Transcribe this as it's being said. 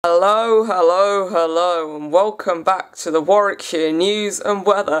Hello, hello, hello, and welcome back to the Warwickshire news and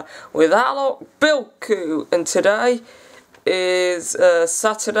weather with Alok Bilku. And today is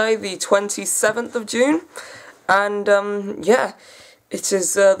Saturday, the 27th of June, and yeah, it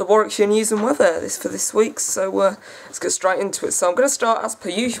is the Warwickshire news and weather for this week. So let's get straight into it. So I'm going to start as per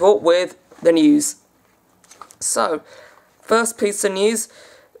usual with the news. So, first piece of news.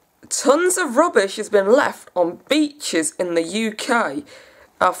 Tons of rubbish has been left on beaches in the UK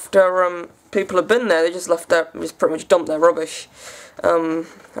after people have been there. They just pretty much dumped their rubbish. I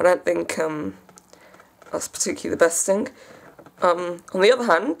don't think that's particularly the best thing. On the other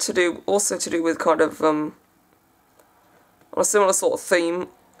hand, also to do with kind of on a similar sort of theme,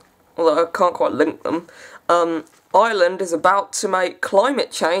 although I can't quite link them. Ireland is about to make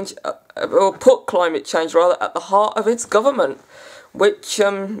climate change, or put climate change rather, at the heart of its government. Which,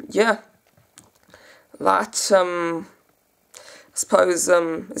 yeah, that, I suppose,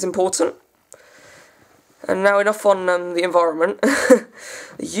 is important. And now enough on the environment.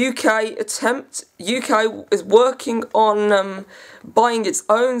 The UK is working on buying its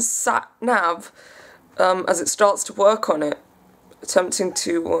own sat-nav as it starts to work on it. Attempting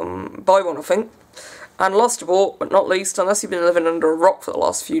to buy one, I think. And last of all, but not least, unless you've been living under a rock for the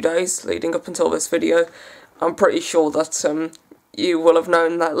last few days, leading up until this video, I'm pretty sure that you will have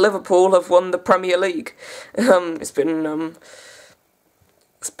known that Liverpool have won the Premier League. It's been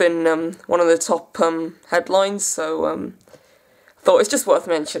one of the top headlines, so I thought it's just worth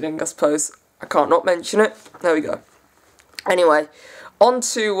mentioning. I suppose I can't not mention it. There we go. Anyway, on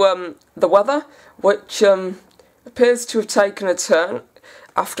to the weather, which appears to have taken a turn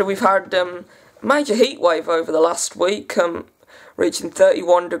after we've had a major heat wave over the last week, reaching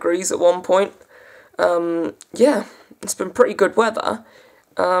 31 degrees at one point. Yeah, it's been pretty good weather,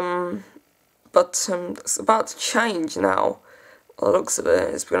 but it's about to change now. By the looks of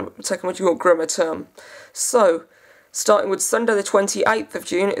it, it's going to take a much more grimmer turn. So, starting with Sunday the 28th of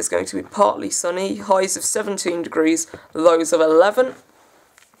June, it's going to be partly sunny, highs of 17 degrees, lows of 11.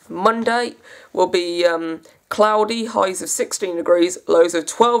 Monday will be cloudy, highs of 16 degrees, lows of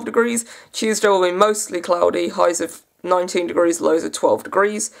 12 degrees. Tuesday will be mostly cloudy, highs of 19 degrees, lows of 12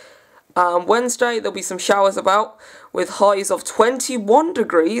 degrees. Wednesday, there'll be some showers about, with highs of 21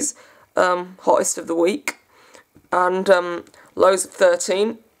 degrees, hottest of the week, and lows of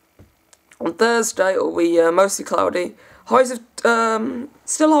 13. On Thursday, it'll be mostly cloudy, highs of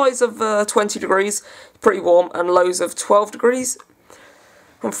still highs of 20 degrees, pretty warm, and lows of 12 degrees.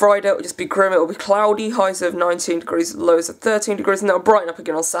 On Friday, it'll just be grim. It'll be cloudy, highs of 19 degrees, lows of 13 degrees, and it'll brighten up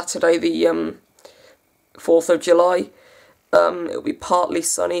again on Saturday, the 4th of July. It'll be partly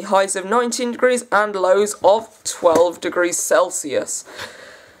sunny, highs of 19 degrees and lows of 12 degrees Celsius.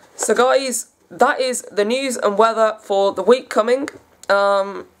 So guys, that is the news and weather for the week coming.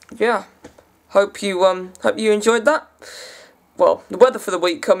 Yeah, hope you enjoyed that. Well, the weather for the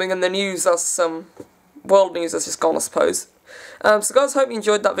week coming and the news as world news has just gone, I suppose. So guys, hope you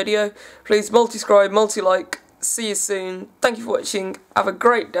enjoyed that video. Please multiscribe, multi-like. See you soon. Thank you for watching. Have a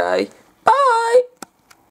great day.